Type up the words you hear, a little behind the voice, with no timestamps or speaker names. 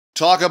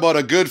Talk about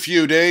a good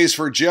few days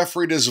for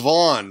Jeffrey de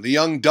Zwaan. The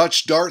young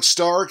Dutch dart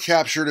star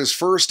captured his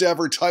first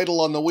ever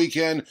title on the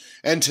weekend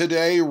and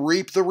today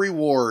reaped the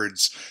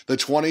rewards. The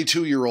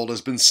 22-year-old has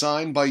been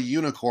signed by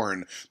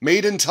Unicorn.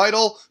 Maiden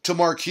title to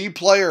Marquis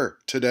player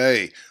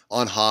today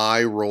on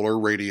High Roller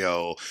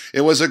Radio.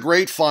 It was a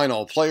great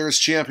final. Players'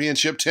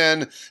 Championship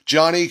 10.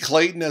 Johnny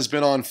Clayton has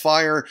been on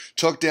fire,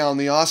 took down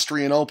the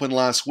Austrian Open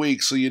last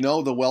week, so you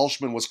know the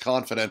Welshman was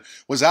confident,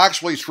 was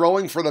actually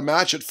throwing for the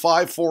match at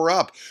 5-4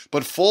 up,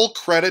 but full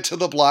credit to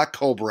the Black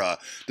Cobra.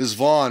 De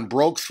Zwaan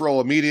broke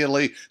throw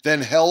immediately,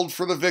 then held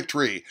for the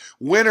victory.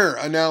 Winner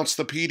announced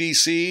the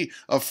PDC,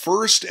 a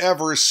first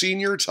ever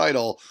senior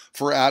title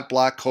for at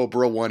Black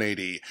Cobra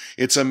 180.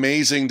 It's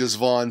amazing, de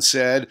Zwaan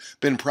said.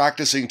 Been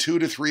practicing 2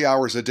 to 3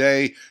 hours a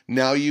day.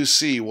 Now you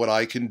see what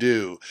I can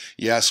do.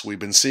 Yes, we've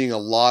been seeing a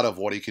lot of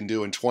what he can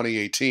do in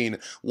 2018.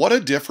 What a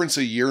difference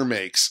a year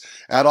makes.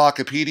 At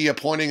Wikipedia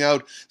pointing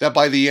out that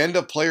by the end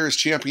of Players'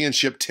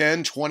 Championship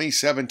 10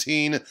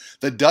 2017,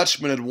 the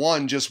Dutchman had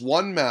won just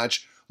one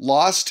match,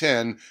 lost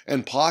 10,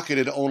 and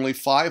pocketed only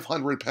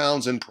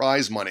 £500 in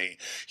prize money.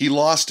 He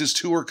lost his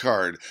tour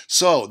card.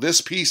 So,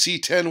 this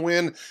PC10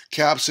 win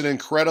caps an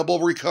incredible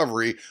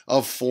recovery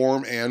of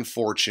form and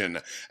fortune.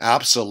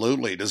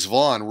 Absolutely. De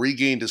Zwaan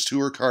regained his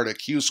tour card at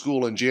Q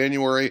School in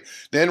January,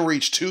 then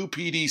reached 2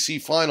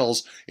 PDC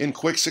finals in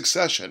quick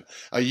succession,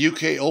 a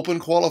UK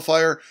Open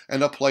qualifier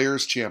and a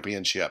Players'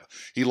 Championship.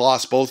 He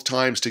lost both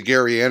times to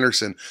Gary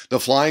Anderson, the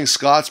Flying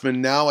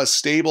Scotsman, now a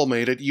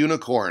stablemate at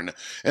Unicorn.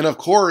 And of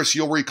course,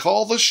 you'll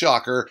recall the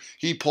shocker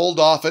he pulled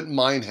off at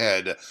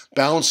Minehead,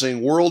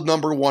 bouncing world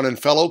 #1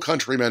 and fellow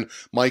countryman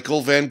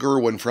Michael van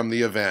Gerwen from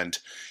the event.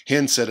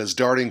 Hints at his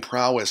darting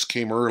prowess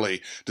came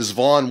early. De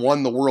Zwaan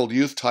won the World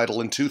Youth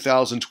title in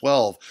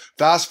 2012.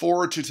 Fast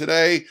forward to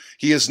today,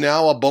 he is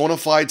now a bona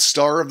fide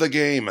star of the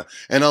game,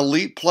 an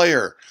elite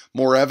player.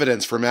 More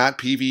evidence from at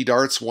PV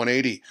Darts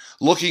 180.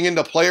 Looking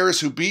into players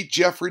who beat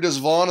Jeffrey de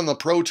Zwaan on the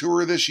Pro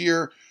Tour this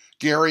year,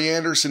 Gary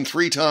Anderson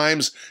 3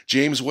 times,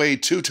 James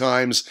Wade 2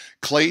 times,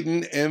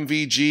 Clayton,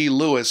 MVG,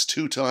 Lewis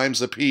 2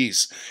 times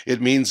apiece.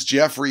 It means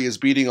Jeffrey is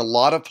beating a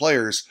lot of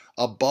players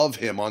above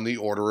him on the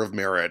order of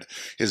merit.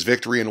 His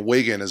victory in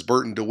Wigan, as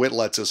Burton DeWitt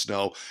lets us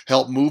know,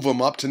 helped move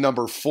him up to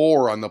number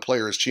 4 on the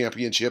Players'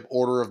 Championship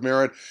order of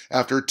merit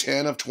after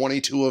 10 of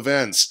 22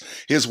 events.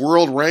 His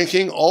world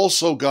ranking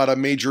also got a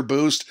major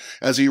boost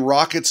as he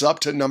rockets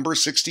up to number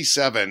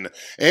 67.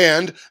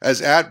 And,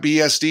 as at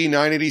BSD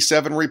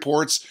 987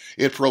 reports,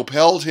 it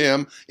propelled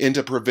him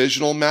into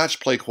provisional match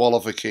play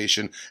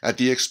qualification at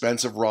the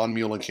expense of Ron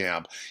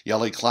Muhlenkamp.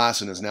 Jelle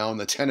Klaassen is now in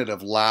the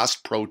tentative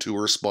last Pro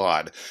Tour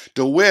spot.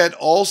 DeWitt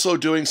also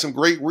doing some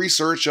great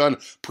research on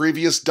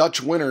previous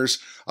Dutch winners,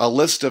 a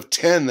list of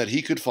 10 that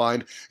he could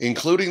find,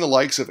 including the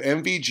likes of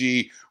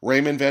MVG,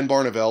 Raymond van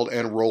Barneveld,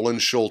 and Roland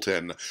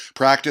Schulten.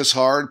 Practice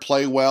hard,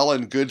 play well,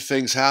 and good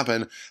things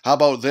happen. How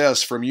about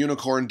this from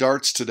Unicorn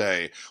Darts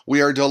today? We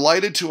are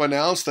delighted to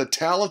announce that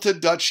talented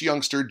Dutch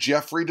youngster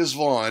Jeffrey de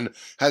Zwaan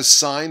has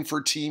signed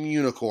for Team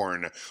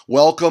Unicorn.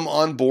 Welcome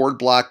on board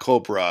Black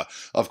Cobra.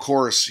 Of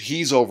course,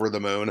 he's over the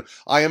moon.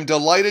 I am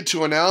delighted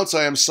to announce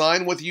I am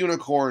signed with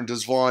Unicorn, de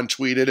Zwaan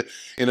tweeted.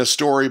 In a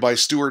story by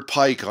Stuart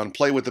Pike on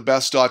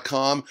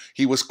playwiththebest.com,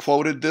 he was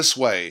quoted this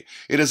way: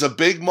 "It is a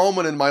big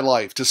moment in my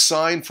life to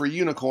sign for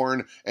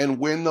Unicorn and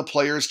win the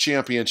Players'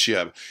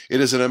 Championship. It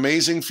is an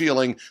amazing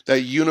feeling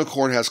that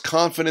Unicorn has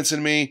confidence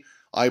in me.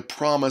 I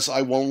promise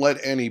I won't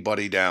let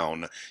anybody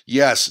down."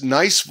 Yes,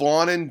 nice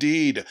Zwaan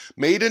indeed.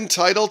 Maiden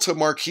title to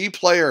Marquis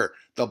player,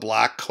 the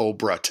Black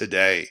Cobra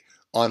today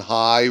on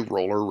High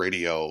Roller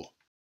Radio.